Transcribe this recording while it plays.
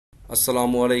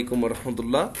আসসালামু আলাইকুম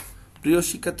রহমতুল্লাহ। প্রিয়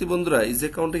শিক্ষার্থী বন্ধুরা, ইজ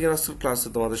অ্যাকাউন্টিং এর আজকের ক্লাসে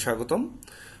তোমাদের স্বাগতম।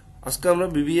 আজকে আমরা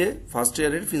বিবিএ ফার্স্ট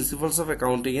ইয়ারের প্রিন্সিপালস অফ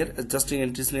অ্যাকাউন্টিং এর অ্যাডজাস্টিং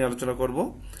এন্ট্রিজ নিয়ে আলোচনা করব।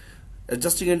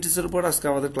 অ্যাডজাস্টিং এন্ট্রিজ এর উপর আজকে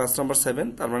আমাদের ক্লাস নাম্বার 7,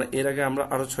 তার মানে এর আগে আমরা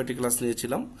আরো 6টি ক্লাস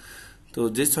নিয়েছিলাম। তো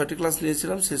যে 6টি ক্লাস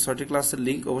নিয়েছিলাম সেই 6টি ক্লাসের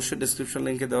লিংক অবশ্যই ডেসক্রিপশন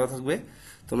লিংকে দেওয়া থাকবে।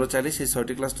 তোমরা চাইলে সেই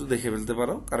 6টি ক্লাসটা দেখে ফেলতে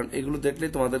পারো, কারণ এগুলো দেখলে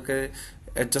তোমাদেরকে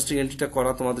অ্যাডজাস্টিং এন্ট্রিটা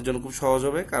করা তোমাদের জন্য খুব সহজ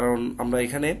হবে। কারণ আমরা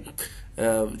এখানে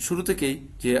শুরু থেকেই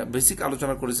যে বেসিক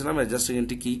আলোচনা করেছিলাম অ্যাডজাস্টিং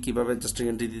এন্ট্রি কি, কিভাবে অ্যাডজাস্টিং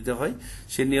এন্ট্রি দিতে হয়,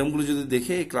 সেই নিয়মগুলো যদি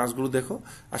দেখে এই ক্লাসগুলো দেখো,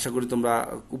 আশা করি তোমরা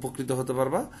উপকৃত হতে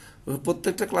পারবা।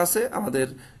 প্রত্যেকটা ক্লাসে আমাদের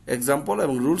এক্সাম্পল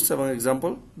এবং রুলস এবং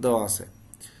এক্সাম্পল দেওয়া আছে।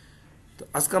 তো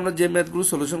আজকে আমরা যে ম্যাথগুলো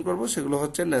সলিউশন করব সেগুলো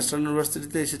হচ্ছে ন্যাশনাল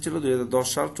ইউনিভার্সিটিতে এসেছিল 2010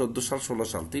 সাল, 14 সাল, 16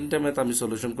 সাল, 3টা ম্যাথ আমি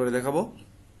সলিউশন করে দেখাবো।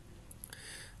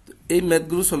 এই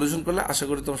ম্যাথগুলো সলিউশন করলে আশা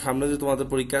করি তোমার সামনে যে তোমাদের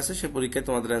পরীক্ষা আছে সেই পরীক্ষায়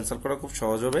তোমাদের অ্যান্সার করা খুব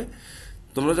সহজ হবে।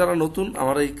 তোমরা যারা নতুন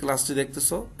আমার এই ক্লাসটি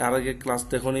দেখতেছো, আর আগে ক্লাস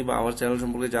দেখোনি বা আমার চ্যানেল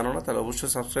সম্পর্কে জানো না, তাহলে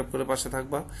অবশ্যই সাবস্ক্রাইব করে পাশে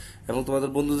থাকবা এবং তোমাদের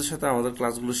বন্ধুদের সাথে আমাদের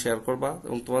ক্লাসগুলো শেয়ার করবা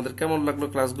এবং তোমাদের কেমন লাগলো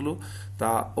ক্লাসগুলো তা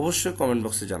অবশ্যই কমেন্ট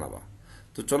বক্সে জানাবা।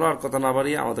 তো চলো আর কথা না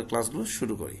বাড়িয়ে আমাদের ক্লাসগুলো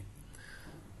শুরু করি।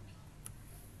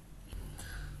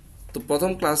 তো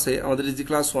প্রথম ক্লাসে আমাদের ইজি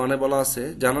ক্লাস 1-এ বলা আছে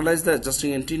journalise the adjusting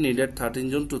entry needed 13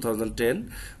 June 2010।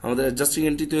 আমাদের অ্যাডজাস্টিং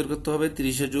এন্ট্রি তৈরি করতে হবে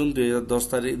 30 জুন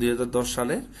 2010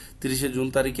 সালের 30 জুন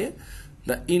তারিখে।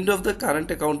 The end of the current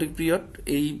accounting period,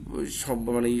 এই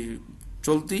মানে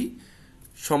চলতি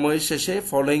সময়ের শেষে,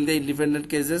 following the independent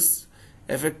cases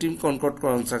affecting Concord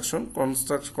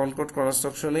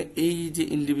কনস্ট্রাকশনে এই যে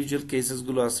ইন্ডিভিজুয়াল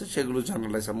কেসেসগুলো আছে সেগুলো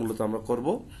জার্নালাইজ মূলত আমরা করব।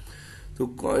 তো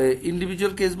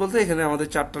ইন্ডিভিজুয়াল কেস বলতে এখানে আমাদের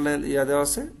 4টা দেওয়া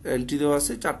আছে, এন্ট্রি দেওয়া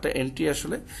আছে। 4টা এন্ট্রি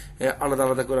আসলে আলাদা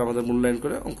আলাদা করে আমাদের মূল্যায়ন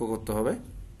করে অঙ্ক করতে হবে।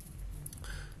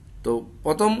 তো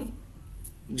প্রথম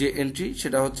যে এন্ট্রি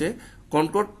সেটা হচ্ছে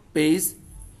Concord page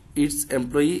it's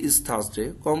employee is Thursday.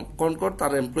 Concord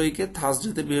তার এমপ্লয়িকে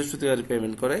থার্সডেতে বৃহস্পতিবারে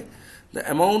পেমেন্ট করে। The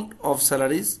amount of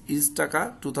salaries is টাকা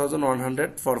 2100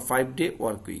 ফর 5-day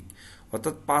ওয়ার্ক উইক।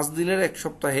 অর্থাৎ 5 দিনের এক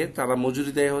সপ্তাহে তারা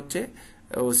মজুরি দেয় হচ্ছে,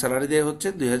 স্যালারি দেয় হচ্ছে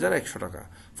 2100 টাকা।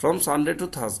 ফ্রম সানডে টু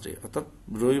থার্সডে, অর্থাৎ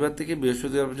রবিবার থেকে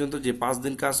বৃহস্পতিবার পর্যন্ত যে 5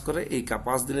 দিন কাজ করে এই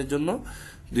 5 দিনের জন্য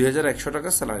 2100 টাকা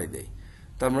স্যালারি দেয়।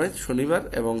 তার মানে শনিবার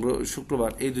এবং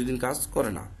শুক্রবার এই 2 দিন কাজ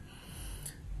করে না।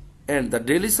 And the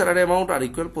daily salary amount R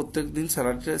equal, প্রত্যেক দিন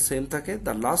স্যালারিটা সেম থাকে।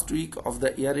 The last week of the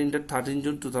year ended 13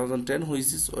 June 2010 which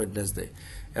is Wednesday,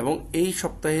 এবং এই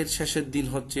সপ্তাহের শেষের দিন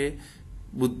হচ্ছে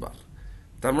বুধবার।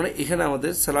 তার মানে এখানে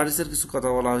আমাদের স্যালারিসের কিছু কথা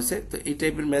বলা হয়েছে। তো এই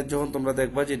টাইপের ম্যাথ যখন তোমরা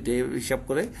দেখবা যে ডে হিসাব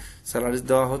করে স্যালারিস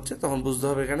দেওয়া হচ্ছে, তখন বুঝতে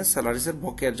হবে এখানে স্যালারিসের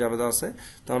বকেয়ার জাবেদা আছে।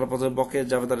 তো আমরা প্রথমে বকেয়ার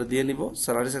জাবেদাটা দিয়ে নিব,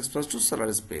 salaries expense two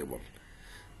salaries payable.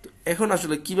 তো এখন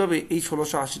আসলে কিভাবে এই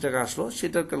 1680 টাকা আসলো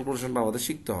সেটার ক্যালকুলেশনটা আমাদের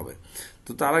শিখতে হবে।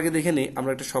 তো তার আগে দেখে নিই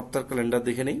আমরা একটা সপ্তাহের ক্যালেন্ডার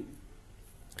দেখে নিই।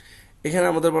 এখানে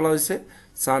আমাদের বলা হয়েছে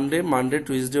Sunday, Monday,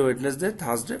 Tuesday, Wednesday,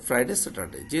 Thursday, Friday,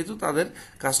 Saturday. যেহেতু তাদের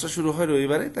কাজটা শুরু হয়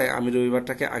রবিবারে, তাই আমি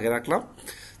রবিবারটাকে আগে রাখলাম।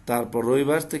 তারপর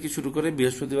রবিবার থেকে শুরু করে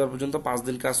বৃহস্পতিবার পর্যন্ত 5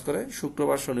 দিন কাজ করে,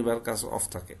 শুক্রবার শনিবার কাজ অফ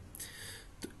থাকে।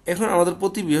 তো এখন আমাদের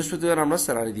প্রতি বৃহস্পতিবার আমরা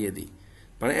স্যালারি দিয়ে দিই,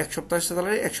 মানে এক সপ্তাহের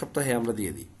স্যালারি এক সপ্তাহে আমরা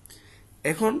দিয়ে দিই।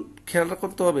 এখন খেয়াল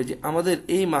করতে হবে যে আমাদের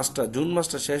এই মাসটা, জুন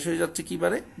মাসটা শেষ হয়ে যাচ্ছে কি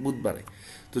বারে? বুধবারে।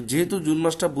 তো যেহেতু জুন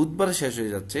মাসটা বুধবারে শেষ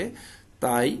হয়ে যাচ্ছে,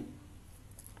 তাই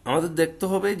আমাদের দেখতে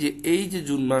হবে যে এই যে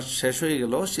জুন মাস শেষ হয়ে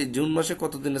গেল, সেই জুন মাসে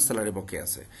কত দিনের স্যালারি বকে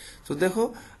আছে। তো দেখো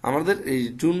আমাদের এই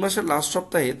জুন মাসের লাস্ট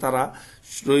সপ্তাহে তারা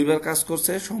রবিবার কাজ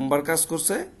করছে, সোমবার কাজ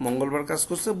করছে, মঙ্গলবার কাজ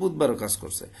করছে, বুধবারও কাজ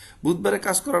করছে। বুধবারে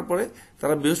কাজ করার পরে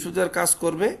তারা বৃহস্পতিবার কাজ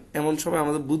করবে, এমন সময়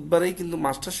আমাদের বুধবারেই কিন্তু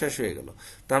মাসটা শেষ হয়ে গেল।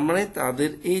 তার মানে তাদের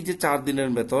এই যে 4 দিনের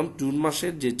বেতন, জুন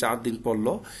মাসের যে 4 দিন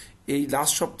পড়লো, এই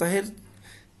লাস্ট সপ্তাহের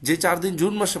যে 4 দিন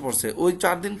জুন মাসে পড়ছে, ওই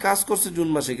 4 দিন কাজ করছে জুন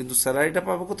মাসে, কিন্তু স্যালারিটা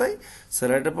পাবে কোথায়?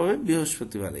 স্যালারিটা পাবে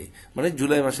বৃহস্পতিবারে, মানে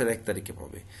জুলাই মাসের 1 তারিখে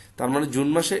পাবে। তার মানে জুন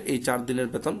মাসে এই 4 দিনের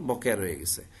বেতন বকেয়া রয়ে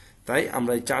গেছে। তাই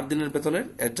আমরা এই 4 দিনের বেতনের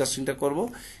অ্যাডজাস্টিংটা করব।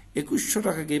 2100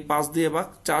 টাকাকে 5 দিয়ে বা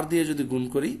 4 দিয়ে যদি গুণ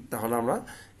করি, তাহলে আমরা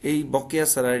এই বকেয়া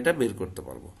স্যালারিটা বের করতে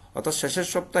পারবো। অর্থাৎ শেষের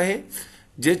সপ্তাহে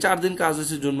যে 4 দিন কাজ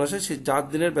হয়েছে জুন মাসে, সেই 4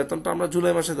 দিনের বেতনটা আমরা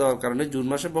জুলাই মাসে দেওয়ার কারণে জুন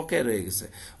মাসে বকেয়া রয়ে গেছে।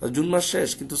 জুন মাস শেষ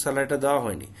কিন্তু স্যালারিটা দেওয়া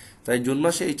হয়নি, তাই জুন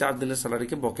মাসে এই 4 দিনের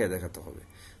স্যালারিকে বকেয়া দেখাতে হবে।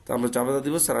 তো আমরা জাবেদা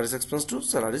দিব salaries expense two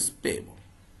salaries payable.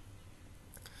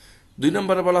 2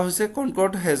 নম্বরে বলা হয়েছে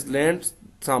Concord has lend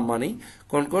some money.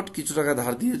 Concord কিছু টাকা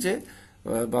ধার দিয়েছে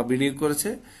বা বিনিয়োগ করেছে।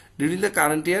 ডিউরিং দ্য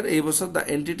কারেন্ট ইয়ার, এই বছর the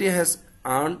entity has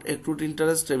earned accrued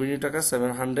interest revenue টাকা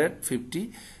 750,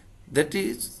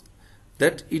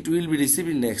 that it will be receive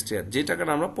in next year. যে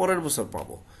টাকাটা আমরা পরের বছর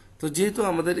পাবো। তো যেহেতু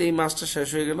আমাদের এই মাসটা শেষ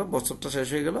হয়ে গেল, বছরটা শেষ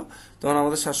হয়ে গেল, তখন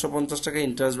আমাদের 750 টাকা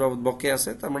ইন্টারেস্ট বাবদ বকেয়া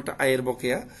আছে, তার মানে একটা আয়ের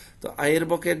বকেয়া। তো আয়ের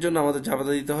বকেয়ার জন্য আমাদের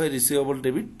জাবেদা দিতে হয় রিসিভেবল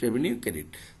ডেবিট, রেভিনিউ, ক্রেডিট।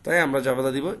 তাই আমরা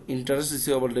জাবেদা দিব interest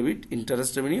receivable debit,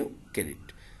 interest revenue, credit.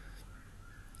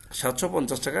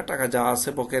 750 টাকা, টাকা যা আছে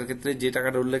বকেয়ার ক্ষেত্রে যে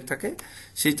টাকাটা উল্লেখ থাকে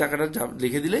সেই টাকাটা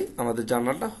লিখে দিলেই আমাদের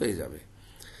জার্নালটা হয়ে যাবে।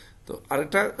 তো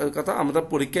আরেকটা কথা, আমাদের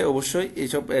পরীক্ষায় অবশ্যই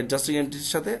এইসব অ্যাডজাস্টিং এন্ট্রির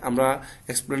সাথে আমরা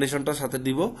এক্সপ্লেনেশনটা সাথে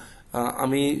দিব।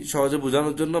 আমি সহজে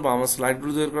বোঝানোর জন্য বা আমার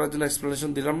স্লাইডগুলো তৈরি করার জন্য এক্সপ্লেনেশন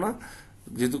দিলাম না,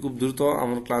 যেহেতু খুব দ্রুত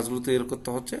আমার ক্লাসগুলো তৈরি করতে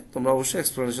হচ্ছে। তোমরা অবশ্যই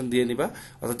এক্সপ্লেনেশন দিয়ে নিবা,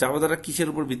 অর্থাৎ জাবেদাটা কিসের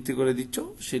উপর ভিত্তি করে দিচ্ছ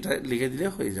সেটা লিখে দিলে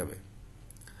হয়ে যাবে।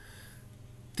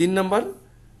 3 নম্বর,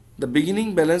 the beginning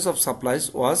balance of supplies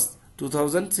was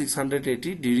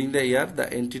 2680 during the year the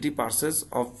entity purchase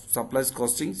of supplies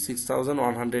costing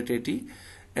 6180,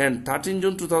 and 13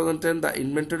 June 2010 the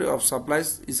inventory of supplies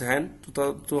is hand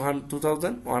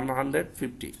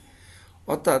 2150।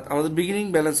 অর্থাৎ আমাদের বিগিনিং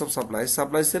ব্যালেন্স অফ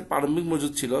সাপ্লাইসের প্রারম্ভিক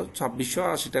মজুদ ছিল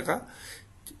 2680 টাকা।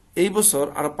 এই বছর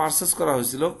আরো পারচেস করা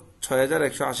হয়েছিল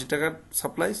 6180 টাকার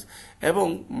সাপ্লাইস, এবং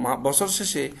বছর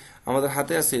শেষে আমাদের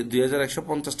হাতে আছে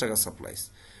 2150 টাকা সাপ্লাইস।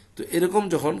 তো এরকম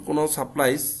যখন কোনো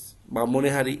সাপ্লাইস বা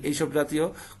মনেহারি এইসব জাতীয়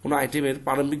কোনো আইটেমের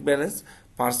প্রারম্ভিক ব্যালেন্স,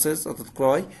 পারচেস অর্থাৎ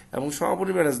ক্রয় এবং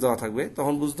সমাপনী ব্যালেন্স দেওয়া থাকবে,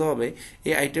 তখন বুঝতে হবে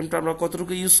এই আইটেমটা আমরা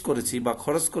কতটুকু ইউজ করেছি বা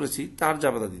খরচ করেছি তার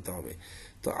জাবেদা দিতে হবে।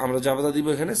 তো আমরা জাবেদা দিব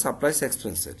এখানে supplies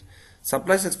এক্সপেন্সের।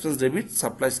 Supplies expense debit,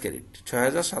 supplies credit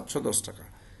 6710 টাকা।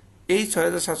 এই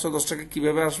 6710 টাকা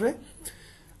কিভাবে আসবে?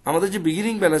 আমাদের যে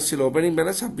বিগিনিং ব্যালেন্স ছিল, ওপেনিং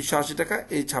ব্যালেন্স 2680 টাকা,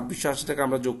 এই 2680 টাকা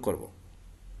আমরা যোগ করব।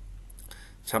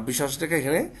 2680 টাকা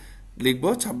এখানে লিখবো,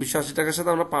 2680 টাকার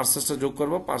সাথে আমরা পার্সেসটা যোগ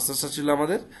করব। পার্সেসটা ছিল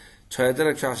আমাদের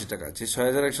 6180 টাকা। যে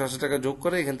 6180 টাকা যোগ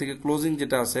করে এখান থেকে ক্লোজিং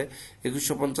যেটা আছে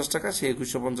 2150 টাকা, সেই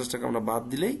 2150 টাকা আমরা বাদ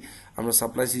দিলেই আমরা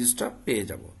সাপ্লাইস ইউজটা পেয়ে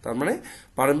যাব। তার মানে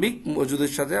প্রারম্ভিক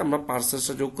মজুদের সাথে আমরা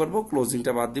পার্সেসটা যোগ করব,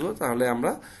 ক্লোজিংটা বাদ দিব, তাহলে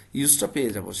আমরা ইউজটা পেয়ে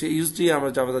যাব। সেই ইউজ দিয়ে আমরা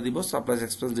জাবেদা দিব supplies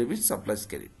expense debit, supplies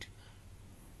credit.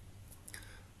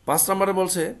 5 নম্বরে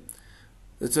বলছে,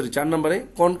 4 নম্বরে,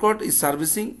 Concord is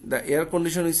servicing the air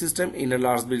conditioning system in a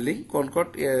large building. Concord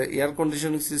air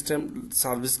conditioning system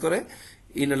service করে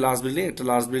ইন এ লার্জ বিল্ডিং, একটা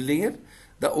লার্জ বিল্ডিং এর।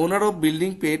 The owner of building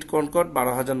paid Concord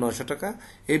 12,900 টাকা।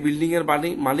 এই building এর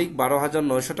মালিক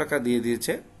 12,900 টাকা দিয়ে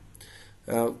দিয়েছে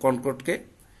কনকর্ডকে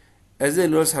এজ এ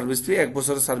অ্যানুয়াল সার্ভিস ফি। 1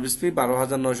 বছরের সার্ভিস ফি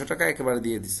 12,900 টাকা একেবারে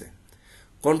দিয়ে দিছে।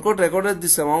 Concord recorded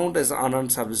this amount age unearned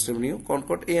service revenue.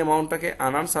 Concord এই অ্যামাউন্টটাকে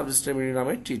আনআর্ন সার্ভিস রেভিনিউ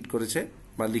নামে ট্রিট করেছে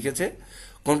বা লিখেছে।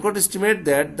 Concord estimate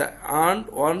that the earned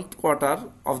 1/4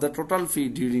 of the total fee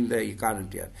during the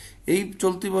current year। এই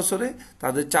চলতি বছরে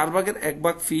তাদের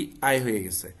 4/1 ফি আয় হয়ে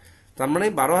গেছে। তার মানে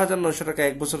 12,900 টাকা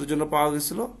 1 বছরের জন্য পাওয়া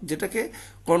গেছিল, যেটাকে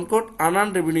কনকর্ড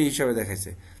আনআর্ন রেভিনিউ হিসাবে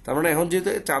দেখাইছে। তার মানে এখন যেহেতু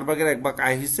 4/1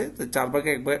 আয় হয়েছে, তো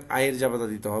 4/1 আয়ের জাবেদা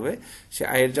দিতে হবে। সে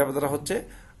আয়ের জাবেদাটা হচ্ছে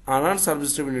unearned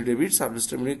service revenue debit, service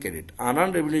revenue credit.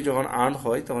 Unearned revenue যখন আর্ন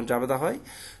হয় তখন জাবেদা হয়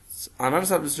unearned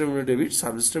service revenue debit,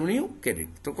 service revenue credit.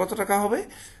 তো কত টাকা হবে?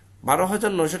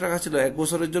 12,900 টাকা ছিল 1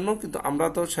 বছরের জন্য, কিন্তু আমরা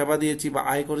তো সেবা দিয়েছি বা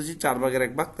আয় করেছি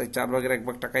 4/1, তাই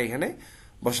 4/1 টাকা এখানে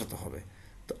বসাতে হবে।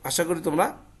 তো আশা করি তোমরা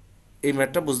এই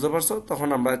ম্যাথটা বুঝতে পারছো। তখন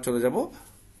আমরা চলে যাব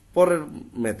পরের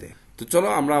ম্যাথে। তো চলো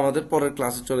আমরা আমাদের পরের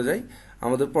ক্লাসে চলে যাই।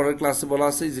 আমাদের পরের ক্লাসে বলা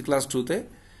আছে easy class 2-তে,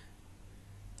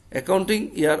 accounting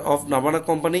year of Navana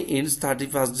company ends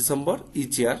 31 December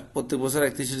each year. প্রত্যেক বছর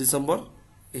 31 ডিসেম্বর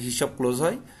হিসাব ক্লোজ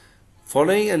হয়।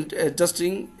 Following and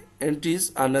adjusting entries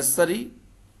are necessary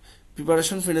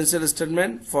preparation financial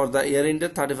statement for the year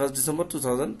ended 31st December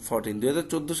 2014।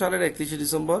 2014 সালের 31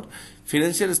 ডিসেম্বর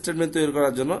ফিনান্সিয়াল স্টেটমেন্ট তৈরি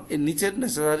করার জন্য এই নিচের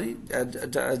নেসেসারি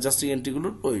অ্যাডজাস্টিং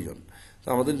এন্ট্রিগুলোর প্রয়োজন। তো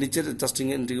আমাদের নিচের অ্যাডজাস্টিং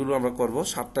এন্ট্রিগুলো আমরা করব।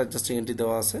 7টা অ্যাডজাস্টিং এন্ট্রি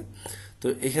দেওয়া আছে। তো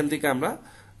এখান থেকে আমরা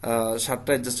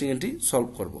 7টা অ্যাডজাস্টিং এন্ট্রি সলভ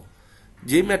করব।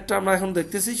 যে ম্যাথটা আমরা এখন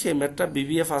দেখতেছি সেই ম্যাথটা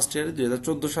BBA ফার্স্ট ইয়ারে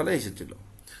 2014 সালে এসেছিল।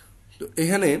 তো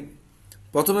এখানে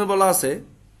প্রথমে বলা আছে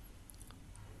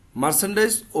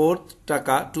মার্চেন্ডাইজ ওর্থ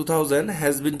টাকা 2000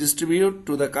 has been distribute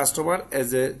to the customer as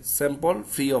a sample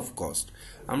free of cost.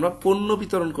 আমরা পণ্য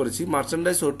বিতরণ করেছি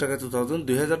মার্চেন্ডাইজ ওর্থ টাকা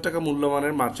 2000 টাকা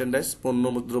মূল্যমানের মার্চেন্ডাইজ পণ্য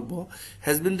দ্রব্য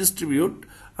হ্যাজ বিন ডিস্ট্রিবিউট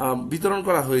বিতরণ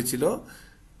করা হয়েছিল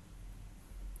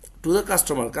টু দ্য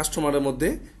কাস্টমারের মধ্যে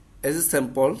এজ এ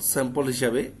স্যাম্পল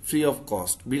হিসাবে ফ্রি অফ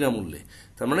কস্ট, বিনামূল্যে।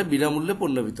 তার মানে বিনামূল্যে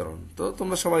পণ্য বিতরণ। তো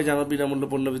তোমরা সবাই জানো বিনামূল্যে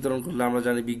পণ্য বিতরণ করলে আমরা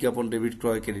জানি বিজ্ঞাপন ডেবিট,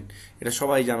 ক্রয় ক্রেডিট, এটা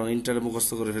সবাই জানো, ইন্টারে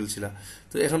মুখস্থ করে ফেলছিলা।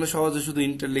 তো এখানে সহজে শুধু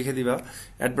ইন্টার লিখে দিবা,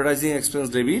 অ্যাডভার্টাইজিং এক্সপেন্স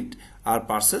ডেবিট আর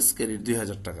পার্সেস ক্রেডিট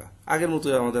 2000 টাকা। আগের মতো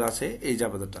আমাদের আছে এই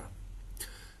জাবেদাটা।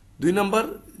 2 নম্বর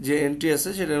যে এন্ট্রি আছে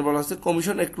সেটা বলা আছে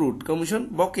কমিশন অ্যাক্রুড, কমিশন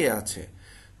বকেয়া আছে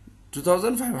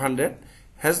 2500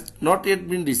 has not yet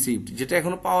bin received, যেটা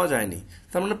এখনো পাওয়া যায়নি।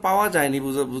 তার মানে পাওয়া যায়নি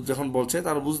যখন বলছে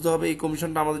তার বুঝতে হবে এই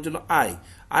কমিশনটা আমাদের জন্য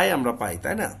আয় আমরা পাই,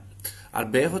 তাই না? আর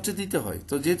ব্যয় হচ্ছে দিতে হয়,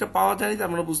 তো যেটা পাওয়া যায়নি তার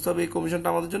মানে বুঝতে হবে এই কমিশনটা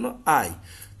আমাদের জন্য আয়।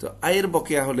 তো আয়ের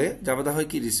বকেয়া হলে জাবেদা হয়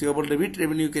কি রিসিভেবল ডেবিট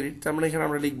রেভিনিউ ক্রেডিট। তার মানে এখানে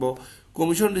আমরা লিখবো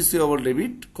commission receivable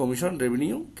debit commission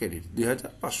revenue credit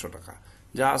 2500 টাকা,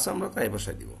 যা আছে আমরা তাই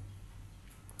বসাই দিব।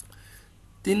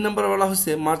 3 নম্বর বলা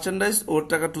হয়েছে মার্চেন্ডাইজ ওর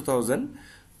টাকা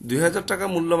 2000 টাকা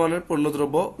মূল্যমানের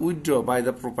পণ্যদ্রব্য withdraw by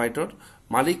the proprietor,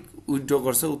 Malik withdraw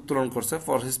করছে উত্তোলন করছে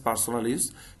ফর হিজ পার্সোনাল ইউজ,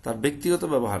 তার ব্যক্তিগত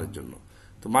ব্যবহারের জন্য।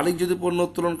 তো মালিক যদি পণ্য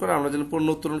উত্তোলন করে, আমরা যেন পণ্য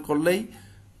উত্তোলন করলেই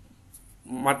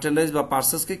মার্চেন্ডাইজ বা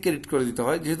পার্সেসকে ক্রেডিট করে দিতে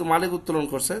হয়, যেহেতু মালিক উত্তোলন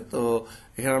করছে তো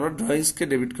এখানে আমরা ড্রয়িংসকে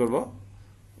ডেবিট করব।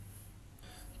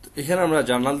 এখানে আমরা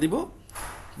জার্নাল দিব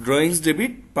ড্রয়িংস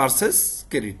ডেবিট পার্সেস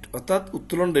ক্রেডিট, অর্থাৎ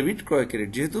উত্তোলন ডেবিট ক্রয় ক্রেডিট।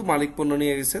 যেহেতু মালিক পণ্য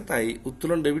নিয়ে গেছে তাই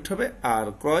উত্তোলন ডেবিট হবে আর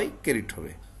ক্রয় ক্রেডিট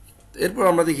হবে। এরপর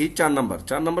আমরা দেখি 4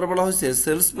 নম্বর বলা হয়েছে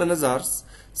sales manager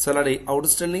salary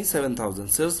outstanding 7000,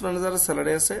 sales ম্যানেজারের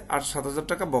স্যালারি আছে আর 7000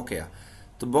 টাকা বকেয়া।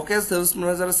 তো বকেয়া সেলস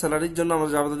ম্যানেজারের স্যালারির জন্য আমরা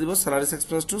জাবেদা দিব salaries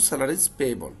expense two salaries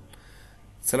payable,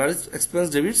 salaries expense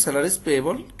debit salaries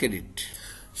payable credit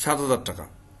 7000 টাকা।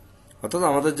 অর্থাৎ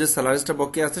আমাদের যে স্যালারিজটা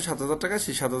বকেয়া আছে 7000 টাকা,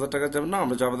 সেই 7000 টাকার জন্য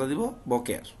আমরা জাবেদা দিব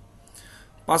বকেয়ার।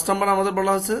 5 নম্বর আমাদের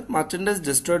বলা হয়েছে মার্চেন্ডাইজ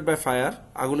ডিস্ট্রয়েড বাই ফায়ার,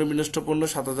 আগুনে বিনষ্ট পণ্য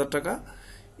 7000 টাকা।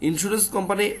 Insurance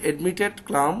company admitted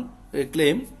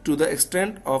claim to the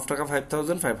extent of টাকা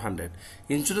 5500,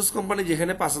 ইন্স্যুরেন্স কোম্পানি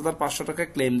যেখানে 5500 টাকা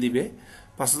ক্লেম দিবে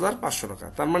 5500 টাকা।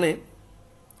 তার মানে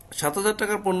 7000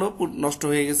 টাকার পণ্য নষ্ট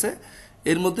হয়ে গেছে,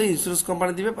 এর মধ্যে ইন্স্যুরেন্স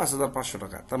কোম্পানি দিবে 5500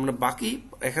 টাকা। তার মানে বাকি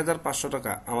 1500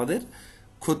 টাকা আমাদের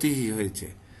ক্ষতি হয়েছে।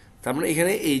 তার মানে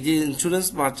এখানে এই যে ইন্স্যুরেন্স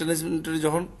মার্চেন্ডাইজ ইনভেন্টরি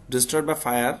যখন ডিস্ট্রয়েড বা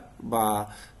ফায়ার বা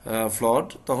ফ্লড,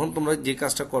 তখন তোমরা যে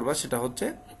কাজটা করবা সেটা হচ্ছে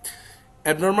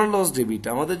অ্যাবনর্মাল লস ডেবিট,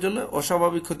 আমাদের জন্য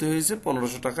অস্বাভাবিক ক্ষতি হয়েছে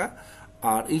 1500 টাকা,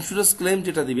 আর ইন্স্যুরেন্স ক্লেম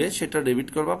যেটা দিবে সেটা ডেবিট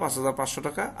করবা 5500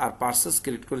 টাকা, আর পার্সেস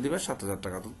ক্রেডিট করে দিবে 7000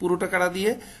 টাকা। তো পুরো টাকাটা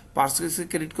দিয়ে পার্সেসকে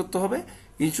ক্রেডিট করতে হবে,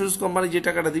 ইন্স্যুরেন্স কোম্পানি যে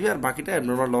টাকাটা দিবে আর বাকিটা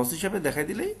অ্যাবনর্মাল লস হিসাবে দেখাই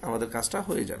দিলেই আমাদের কাজটা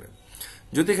হয়ে যাবে।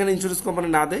 যদি এখানে ইন্স্যুরেন্স কোম্পানি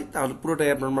না দেয় তাহলে পুরোটাই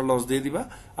অ্যাবনর্মাল লস দিয়ে দিবা,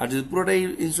 আর যদি পুরোটাই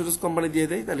ইন্স্যুরেন্স কোম্পানি দিয়ে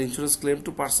দেয় তাহলে ইন্স্যুরেন্স ক্লেম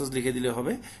টু পার্সেস লিখে দিলে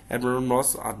হবে, অ্যাবনর্মাল লস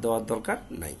আর দেওয়ার দরকার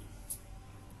নাই।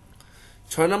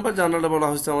 6 নম্বর জার্নালে বলা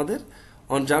হয়েছে আমাদের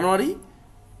অন জানুয়ারি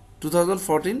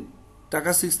 2014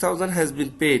 টাকা 6000 has been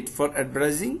paid for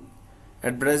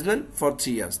advertisement for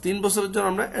 3 years, 3 বছরের জন্য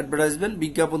আমরা অ্যাডভার্টাইজমেন্ট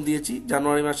বিজ্ঞাপন দিয়েছি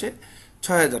জানুয়ারি মাসে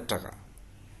 6000 টাকা।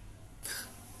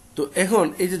 তো এখন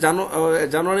এই যে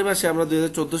জানুয়ারি মাসে আমরা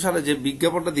 2014 সালে যে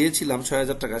বিজ্ঞাপনটা দিয়েছিলাম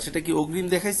 6000 টাকা, সেটা কি অগ্রিম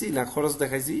দেখাইছি না খরচ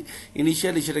দেখাইছি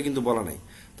ইনিশিয়ালি সেটা কিন্তু বলা নাই।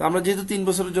 তো আমরা যেহেতু 3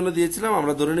 বছরের জন্য দিয়েছিলাম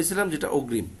আমরা ধরে নিয়েছিলাম যেটা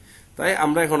অগ্রিম, তাই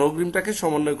আমরা এখন অগ্রিমটাকে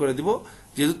সমন্বয় করে দিব।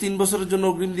 যেহেতু 3 বছরের জন্য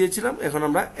অগ্রিম দিয়েছিলাম এখন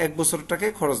আমরা 1 বছরটাকে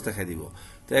খরচ দেখাই দিব।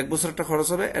 তো 1 বছরটা খরচ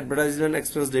হবে advertisement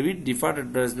expense debit deferred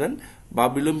advertisement বা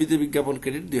বিলম্বিত বিজ্ঞাপন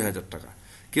ক্রেডিট 2000 টাকা।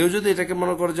 কেউ যদি এটাকে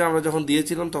মনে করো যে আমরা যখন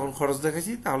দিয়েছিলাম তখন খরচ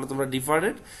দেখাইছি, তাহলে তোমরা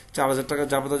ডিফার্ডেড 4000 টাকা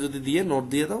জাবেদা যদি দিয়ে নোট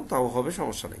দিয়ে দাও তাও হবে,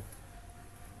 সমস্যা নেই।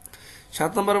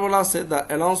 7 নম্বরে বলা আছে the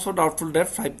allowance for doubtful date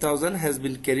 5000 has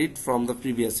been carried from the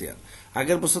previous year,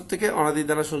 আগের বছর থেকে অনাদি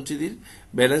দানা সঞ্চিতির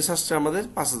ব্যালেন্স আসছে আমাদের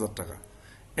 5000 টাকা।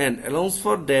 And allowance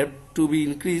for date two B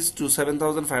increase two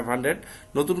 7500,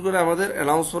 নতুন করে আমাদের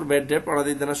অ্যালাউন্স ফর ব্যাড ডেট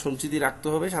অনাদি দানা সঞ্চিতি রাখতে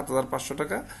হবে 7500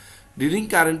 টাকা। ডিউরিং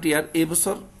কারেন্ট ইয়ার, এই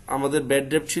বছর আমাদের ব্যাড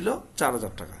ডেট ছিল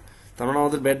 4000 টাকা, তার মানে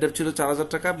আমাদের ব্যাড ডেট ছিল 4000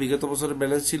 টাকা, বিগত বছরের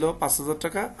ব্যালেন্স ছিল 5000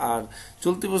 টাকা, আর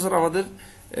চলতি বছর আমাদের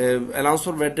অ্যালাউন্স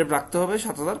ফর ব্যাড ডেট রাখতে হবে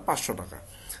 7500 টাকা।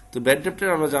 তো ব্যাড ডেটের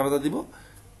আমরা জাবেদা দিব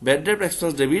bad date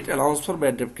expense debit allowance for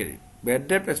bad date credit, bad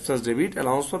date expense debit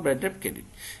allowance for bad date credit.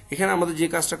 এখানে আমাদের যে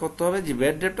কাজটা করতে হবে যে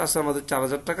ব্যাড ডেট আছে আমাদের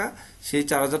 4000 টাকা, সেই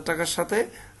 4000 টাকার সাথে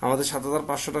আমাদের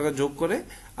 7500 টাকা যোগ করে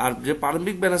আর যে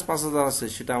প্রারম্ভিক ব্যালেন্স 5000 আছে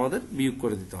সেটা আমাদের বিয়োগ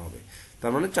করে দিতে হবে।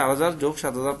 তার মানে 4000 যোগ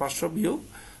 7500 বিয়োগ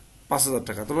 5000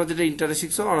 টাকা। তোমরা যেটা ইন্টারেস্ট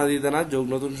শিখছো অনাদি দানা যোগ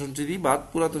নতুন সঞ্চিতি বাদ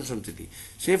পুরাতন সঞ্চিতি,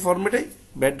 সেই ফর্মেটেই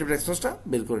ব্যাড ডেট এক্সপেন্সটা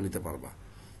বের করে নিতে পারবা।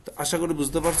 তো আশা করি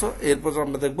বুঝতে পারছো। এরপর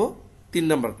আমরা দেখবো 3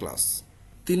 নম্বর ক্লাস।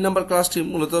 3 নম্বর ক্লাসটি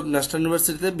মূলত ন্যাশনাল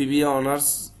ইউনিভার্সিটিতে বিবিএ অনার্স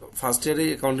ফার্স্ট ইয়ারে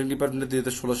অ্যাকাউন্টিং ডিপার্টমেন্টে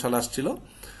 2016 সালে আসছিল।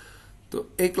 তো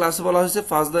এই ক্লাসে বলা হয়েছে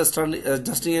first the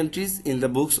adjusting entries in the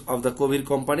books of the Kabir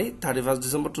company 31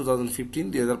 December 2015,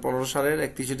 2015 সালের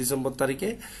 31 ডিসেম্বর তারিখে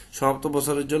সমাপ্ত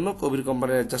বছরের জন্য কবির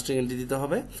কোম্পানির অ্যাডজাস্টিং এন্ট্রি দিতে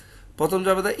হবে। প্রথম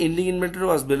জাবেদা এন্ডিং ইনভেন্টরি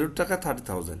ওয়াজ ভ্যালুড টাকা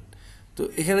 30,000। তো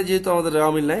এখানে যেহেতু আমাদের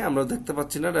রেওয়া মিল নাই, আমরা দেখতে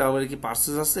পাচ্ছি না রেওয়া মিলে কি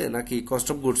পার্সেস আছে নাকি কস্ট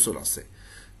অফ গুডস সোল্ড আছে।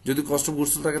 যদি কস্ট অফ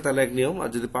গুডস সোল্ড থাকে তাহলে এক নিয়ম, আর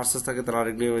যদি পার্সেস থাকে তাহলে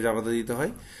আরেক নিয়মে জাবেদা দিতে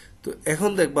হয়। তো এখন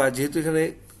দেখবা যেহেতু এখানে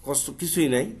কষ্ট কিছুই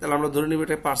নাই, তাহলে আমরা ধরে নিব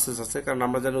এটা পার্সেস আছে, কারণ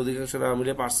আমরা জানি অধিকাংশ রেওয়া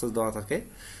মিলে পার্সেস দেওয়া থাকে।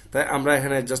 তাই আমরা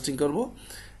এখানে অ্যাডজাস্টিং করব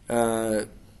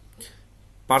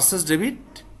purchase debit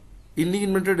ending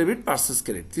inventory debit purchase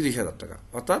credit 30,000 টাকা,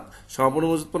 অর্থাৎ সমাপনী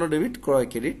মজুত পণ্য ডেবিট ক্রয়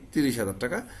ক্রেডিট 30,000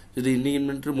 টাকা। যদি ইন্ডিং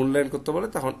ইনভেন্টরি মূল্যায়ন করতে বলে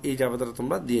তখন এই জাবেদাটা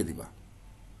তোমরা দিয়ে দিবা।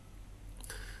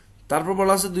 তারপর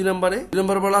বলা আছে 2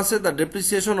 নম্বরে বলা আছে দ্য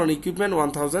ডেপ্রিসিয়েশন অন ইকুইপমেন্ট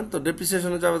 1000। তো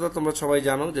ডেপ্রিসিয়েশনের জাবেদা তোমরা সবাই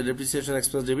জানো যে depreciation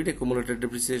expense debit একুমুলেটেড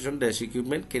depreciation dash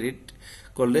equipment credit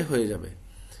করলে হয়ে যাবে।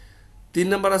 3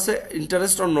 নম্বর আছে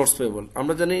ইন্টারেস্ট অন নোটস পেয়েবল।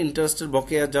 আমরা জানি ইন্টারেস্টের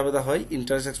বকেয়া জাবেদা হয়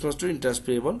interest expense two interest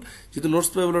payable, যেহেতু নোটস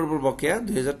পেয়েবলের উপর বকেয়া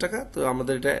 2000 টাকা, তো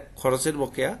আমাদের এটা খরচের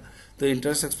বকেয়া, তো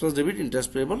interest expense debit interest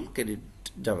payable credit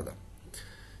জাবেদা।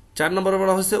 4 নম্বরে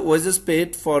বলা হয়েছে wages paid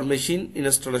for machine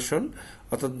installation,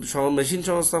 অর্থাৎ মেশিন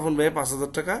সংস্থাপন ব্যয়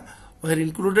 5,000 টাকা, ওয়ার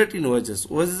ইনক্লুডেড ইন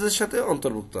ওয়েজেসের সাথে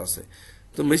অন্তর্ভুক্ত আছে।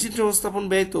 তো মেশিন সংস্থাপন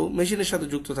ব্যয় তো মেশিনের সাথে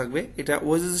যুক্ত থাকবে, এটা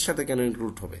ওয়েজেসের সাথে কেন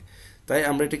ইনক্লুড হবে? তাই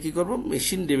আমরা এটা কি করব,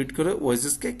 মেশিন ডেবিট করে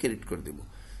ওয়েজেসকে ক্রেডিট করে দেব।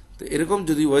 তো এরকম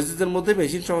যদি ওয়েজেসের মধ্যে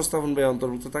মেশিন সংস্থাপন ব্যয়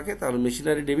অন্তর্ভুক্ত থাকে তাহলে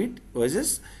machinery debit wages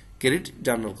credit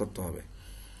journal করতে হবে।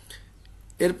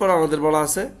 এরপর আমাদের বলা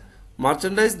আছে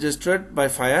মার্চেন্ডাইজ ডিস্ট্রয়েড বাই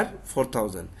ফায়ার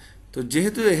 4,000। তো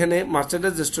যেহেতু এখানে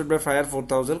মার্চেন্ডাইজ ডিস্ট্রয়েড বাই ফায়ার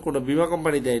 4,000 কোনো বীমা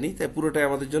কোম্পানি দেয়নি, তাই পুরোটাই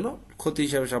আমাদের জন্য ক্ষতি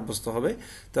হিসাবে সাব্যস্ত হবে।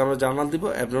 তো আমরা জার্নাল দিব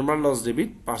abnormal loss debit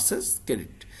purchase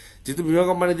credit. যেহেতু বীমা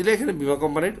কোম্পানি দিলে এখানে বীমা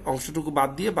কোম্পানির অংশটুকু বাদ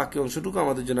দিয়ে বাকি অংশটুকু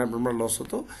আমাদের জন্য অ্যাবনর্মাল লস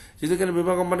হতো, যেহেতু এখানে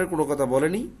বীমা কোম্পানির কোনো কথা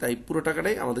বলেনি তাই পুরো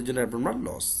টাকাটাই আমাদের জন্য অ্যাবনর্মাল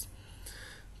লস।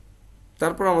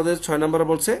 তারপর আমাদের 6 নম্বরে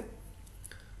বলছে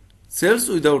সেলস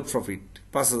উইদাউট প্রফিট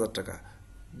 5,000 টাকা।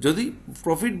 যদি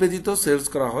প্রফিট ব্যতীত সেলস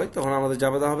করা হয় তখন আমাদের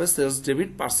জাবেদা হবে সেলস ডেবিট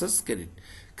পার্সেস ক্রেডিট।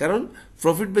 কারণ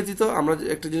প্রফিট ব্যতীত আমরা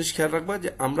একটা জিনিস খেয়াল রাখবো যে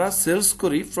আমরা সেলস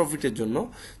করি প্রফিটের জন্য,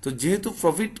 তো যেহেতু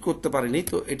প্রফিট করতে পারিনি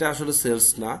তো এটা আসলে সেলস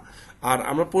না। আর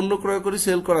আমরা পণ্য ক্রয় করি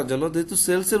সেল করার জন্য, যেহেতু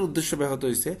সেলসের উদ্দেশ্য ব্যাহত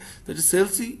হয়েছে তো এটা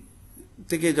সেলসই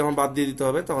থেকে যখন বাদ দিয়ে দিতে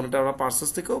হবে তখন এটা আমরা পার্সেস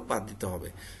থেকেও বাদ দিতে হবে।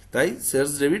 তাই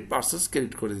সেলস ডেবিট পার্সেস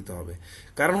ক্রেডিট করে দিতে হবে।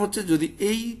 কারণ হচ্ছে যদি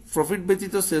এই প্রফিট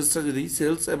ব্যতীত সেলসটা যদি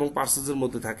সেলস এবং পার্সেসের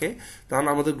মধ্যে থাকে তাহলে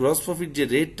আমাদের গ্রস প্রফিট যে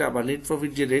রেটটা বা নেট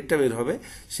প্রফিট যে রেটটা বের হবে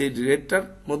সেই রেটটার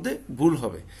মধ্যে ভুল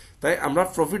হবে। তাই আমরা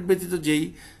প্রফিট ব্যতীত যেই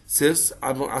সেলস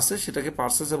এবং আছে সেটাকে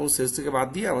পার্সেস এবং সেলস থেকে বাদ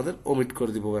দিয়ে আমাদের ওমিট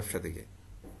করে দিব ব্যবসা থেকে।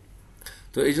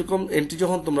 তো এইরকম এন্ট্রি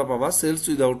যখন তোমরা পাবা সেলস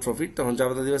উইদাউট প্রফিট তখন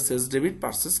জাবেদা দিবা সেলস ডেবিট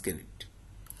পার্সেস ক্রেডিট।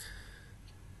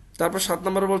 তারপর 7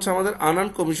 নম্বরে বলছে আমাদের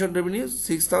unearned commission revenue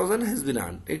 6,000 has been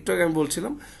earn. একটু আগে আমি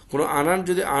বলছিলাম কোনো আনআর্ন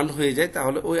যদি আর্ন হয়ে যায়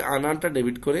তাহলে ওই আনআর্নটা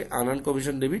ডেবিট করে আনআর্ন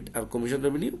কমিশন ডেবিট আর কমিশন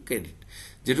রেভিনিউ ক্রেডিট,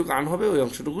 যেটুকু আর্ন হবে ওই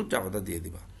অংশটুকু জাবেদা দিয়ে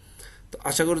দিবা। তো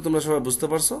আশা করি তোমরা সবাই বুঝতে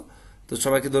পারছো। তো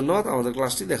সবাইকে ধন্যবাদ আমাদের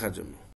ক্লাসটি দেখার জন্য।